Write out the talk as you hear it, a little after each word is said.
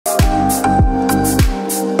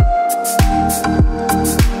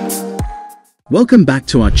Welcome back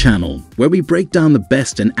to our channel, where we break down the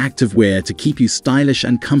best in activewear to keep you stylish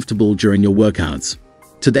and comfortable during your workouts.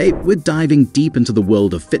 Today, we're diving deep into the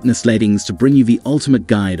world of fitness leggings to bring you the ultimate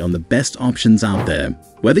guide on the best options out there.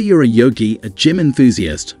 Whether you're a yogi, a gym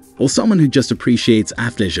enthusiast, or someone who just appreciates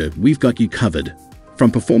athleisure, we've got you covered. From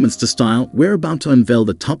performance to style, we're about to unveil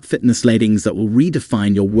the top fitness leggings that will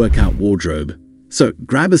redefine your workout wardrobe. So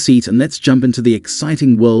grab a seat and let's jump into the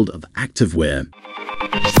exciting world of activewear.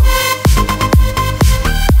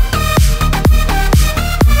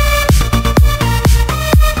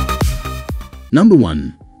 Number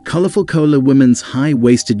 1. Colorfulkoala Women's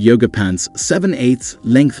High-Waisted Yoga Pants 7/8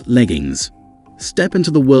 Length Leggings. Step into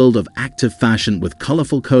the world of active fashion with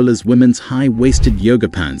Colorfulkoala's Women's High-Waisted Yoga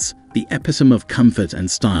Pants, the epitome of comfort and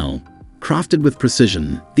style. Crafted with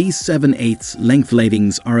precision, these 7/8 length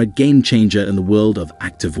leggings are a game-changer in the world of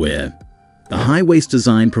activewear. The high-waist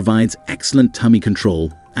design provides excellent tummy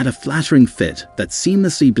control and a flattering fit that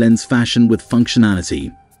seamlessly blends fashion with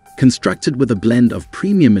functionality. Constructed with a blend of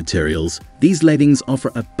premium materials, these leggings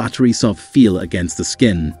offer a buttery soft feel against the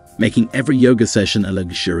skin, making every yoga session a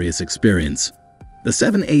luxurious experience. The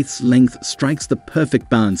 7/8 length strikes the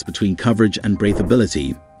perfect balance between coverage and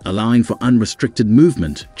breathability, allowing for unrestricted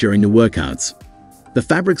movement during your workouts. The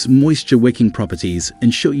fabric's moisture-wicking properties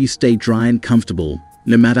ensure you stay dry and comfortable,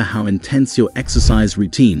 no matter how intense your exercise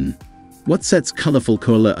routine. What sets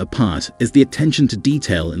Colorfulkoala apart is the attention to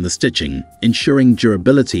detail in the stitching, ensuring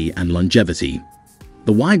durability and longevity.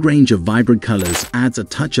 The wide range of vibrant colors adds a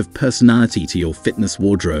touch of personality to your fitness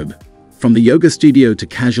wardrobe. From the yoga studio to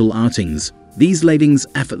casual outings, these leggings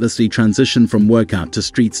effortlessly transition from workout to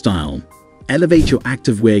street style. Elevate your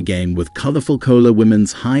activewear game with Colorfulkoala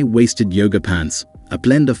Women's High-Waisted Yoga Pants, a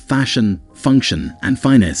blend of fashion, function, and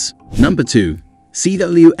finesse. Number 2.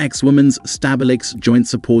 CWX Women's Stabilix Joint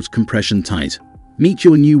Support Compression Tight. Meet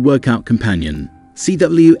your new workout companion,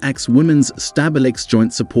 CWX Women's Stabilix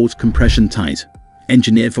Joint Support Compression Tight.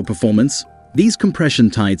 Engineered for performance, these compression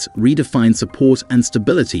tights redefine support and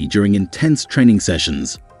stability during intense training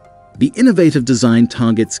sessions. The innovative design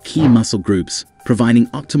targets key muscle groups, providing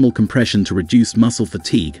optimal compression to reduce muscle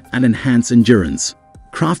fatigue and enhance endurance.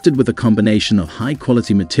 Crafted with a combination of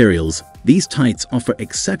high-quality materials, these tights offer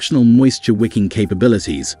exceptional moisture-wicking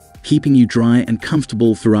capabilities, keeping you dry and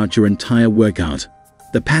comfortable throughout your entire workout.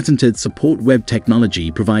 The patented support web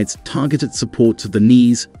technology provides targeted support to the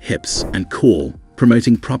knees, hips, and core,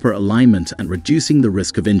 promoting proper alignment and reducing the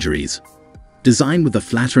risk of injuries. Designed with a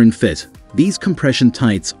flattering fit, these compression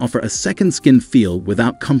tights offer a second skin feel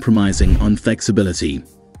without compromising on flexibility.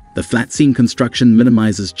 The flat seam construction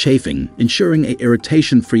minimizes chafing, ensuring an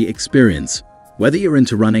irritation-free experience. Whether you're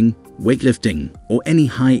into running, weightlifting, or any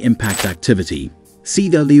high-impact activity,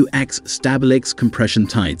 CWX Stabilix Compression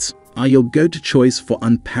Tights are your go-to choice for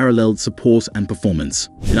unparalleled support and performance.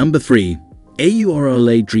 Number 3.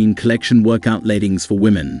 AURLA Dream Collection Workout Leggings for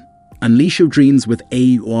Women. Unleash your dreams with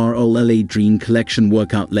AURLA Dream Collection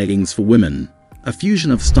Workout Leggings for Women, a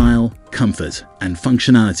fusion of style, comfort, and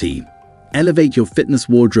functionality. Elevate your fitness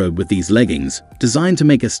wardrobe with these leggings, designed to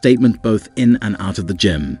make a statement both in and out of the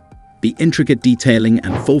gym. The intricate detailing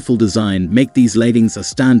and thoughtful design make these leggings a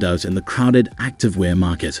standout in the crowded activewear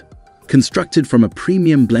market. Constructed from a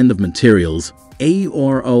premium blend of materials,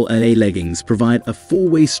 AURLA leggings provide a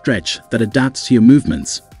four-way stretch that adapts to your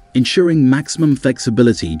movements, ensuring maximum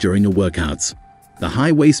flexibility during your workouts. The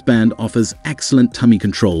high waistband offers excellent tummy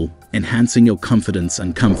control, enhancing your confidence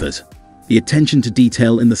and comfort. The attention to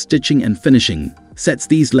detail in the stitching and finishing sets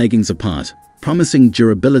these leggings apart, promising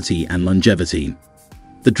durability and longevity.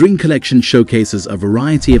 The Dream Collection showcases a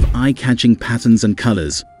variety of eye-catching patterns and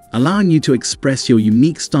colors, allowing you to express your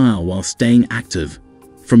unique style while staying active.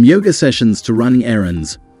 From yoga sessions to running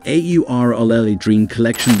errands, AURLA Dream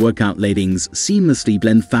Collection workout leggings seamlessly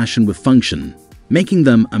blend fashion with function, making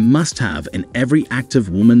them a must-have in every active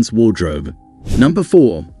woman's wardrobe. Number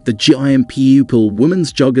 4. The GAYHAY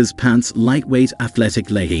Women's Joggers Pants Lightweight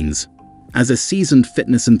Athletic Leggings. As a seasoned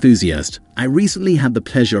fitness enthusiast, I recently had the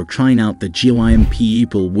pleasure of trying out the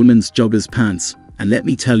GAYHAY Women's Joggers Pants, and let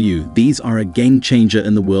me tell you, these are a game-changer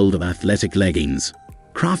in the world of athletic leggings.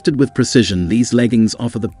 Crafted with precision, these leggings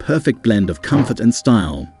offer the perfect blend of comfort and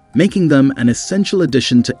style, making them an essential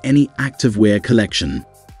addition to any activewear collection.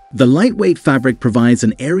 The lightweight fabric provides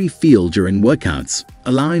an airy feel during workouts,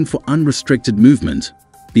 allowing for unrestricted movement.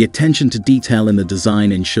 The attention to detail in the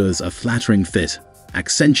design ensures a flattering fit,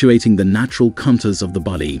 accentuating the natural contours of the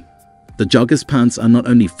body. The joggers pants are not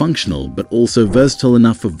only functional but also versatile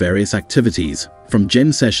enough for various activities, from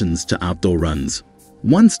gym sessions to outdoor runs.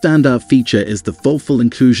 One standout feature is the thoughtful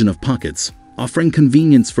inclusion of pockets, offering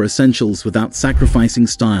convenience for essentials without sacrificing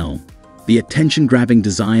style. The attention-grabbing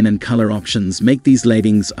design and color options make these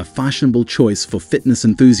leggings a fashionable choice for fitness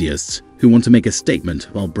enthusiasts who want to make a statement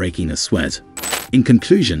while breaking a sweat. In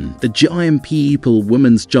conclusion, the GAYHAY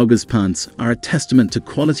women's joggers pants are a testament to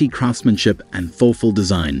quality craftsmanship and thoughtful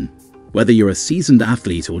design. Whether you're a seasoned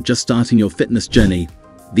athlete or just starting your fitness journey,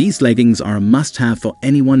 these leggings are a must-have for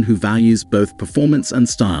anyone who values both performance and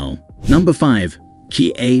style. Number 5.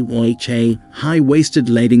 GAYHAY high-waisted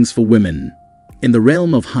leggings for women. In the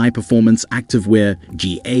realm of high-performance activewear,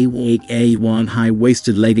 GAYHAY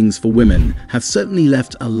high-waisted leggings for women have certainly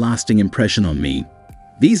left a lasting impression on me.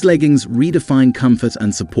 These leggings redefine comfort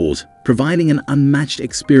and support, providing an unmatched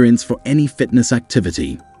experience for any fitness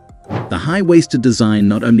activity. The high-waisted design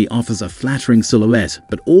not only offers a flattering silhouette,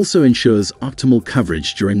 but also ensures optimal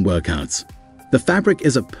coverage during workouts. The fabric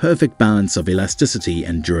is a perfect balance of elasticity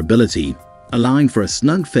and durability, allowing for a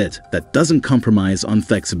snug fit that doesn't compromise on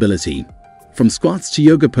flexibility. From squats to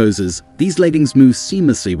yoga poses, these leggings move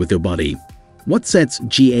seamlessly with your body. What sets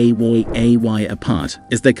GAYHAY apart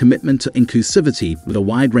is their commitment to inclusivity with a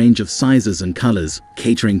wide range of sizes and colors,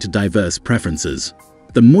 catering to diverse preferences.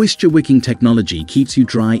 The moisture-wicking technology keeps you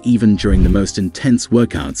dry even during the most intense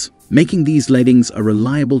workouts, making these leggings a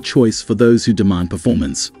reliable choice for those who demand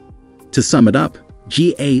performance. To sum it up,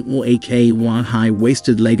 GAYHAY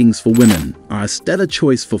high-waisted leggings for women are a stellar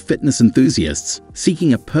choice for fitness enthusiasts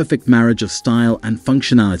seeking a perfect marriage of style and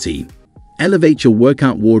functionality. Elevate your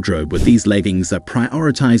workout wardrobe with these leggings that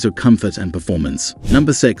prioritize your comfort and performance.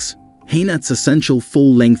 Number 6. HeyNuts Essential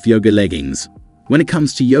Full-Length Yoga Leggings. When it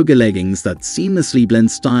comes to yoga leggings that seamlessly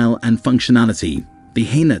blend style and functionality, the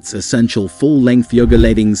HeyNuts Essential Full-Length Yoga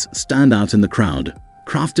Leggings stand out in the crowd.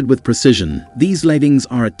 Crafted with precision, these leggings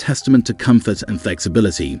are a testament to comfort and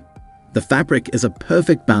flexibility. The fabric is a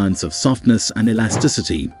perfect balance of softness and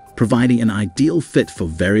elasticity, providing an ideal fit for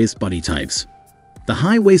various body types. The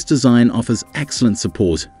high-waist design offers excellent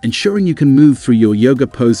support, ensuring you can move through your yoga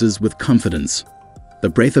poses with confidence. The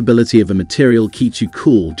breathability of a material keeps you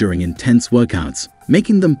cool during intense workouts,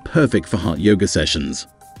 making them perfect for hot yoga sessions.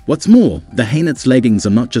 What's more, the HeyNuts leggings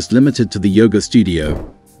are not just limited to the yoga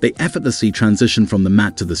studio. They effortlessly transition from the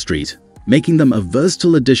mat to the street, making them a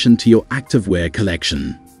versatile addition to your activewear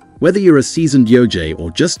collection. Whether you're a seasoned yogay or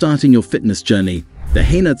just starting your fitness journey, the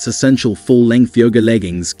HeyNuts Essential Full-Length Yoga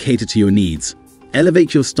Leggings cater to your needs.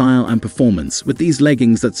 Elevate your style and performance with these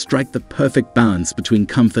leggings that strike the perfect balance between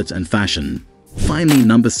comfort and fashion. Finally,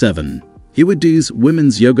 number 7. HeyNuts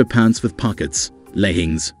Women's Yoga Pants with Pockets,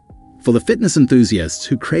 Leggings. For the fitness enthusiasts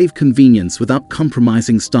who crave convenience without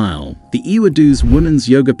compromising style, the HeyNuts Women's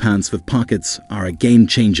Yoga Pants with Pockets are a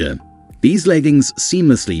game-changer. These leggings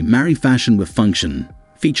seamlessly marry fashion with function,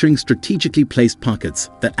 featuring strategically placed pockets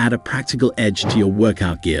that add a practical edge to your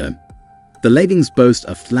workout gear. The leggings boast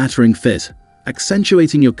a flattering fit,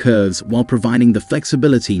 accentuating your curves while providing the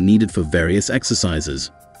flexibility needed for various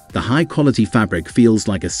exercises. The high-quality fabric feels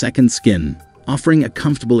like a second skin, offering a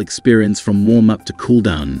comfortable experience from warm-up to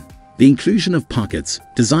cool-down. The inclusion of pockets,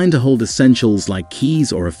 designed to hold essentials like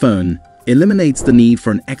keys or a phone, eliminates the need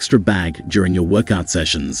for an extra bag during your workout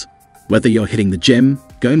sessions. Whether you're hitting the gym,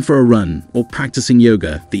 going for a run, or practicing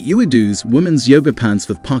yoga, the HeyNuts Women's Yoga Pants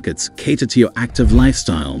with Pockets cater to your active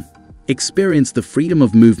lifestyle. Experience the freedom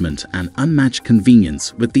of movement and unmatched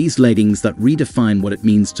convenience with these leggings that redefine what it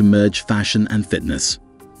means to merge fashion and fitness.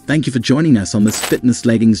 Thank you for joining us on this fitness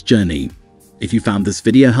leggings journey. If you found this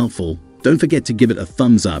video helpful, don't forget to give it a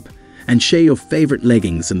thumbs up and share your favorite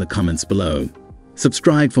leggings in the comments below.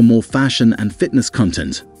 Subscribe for more fashion and fitness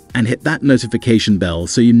content, and hit that notification bell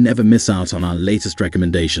so you never miss out on our latest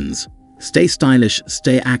recommendations. Stay stylish,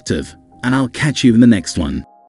 stay active, and I'll catch you in the next one.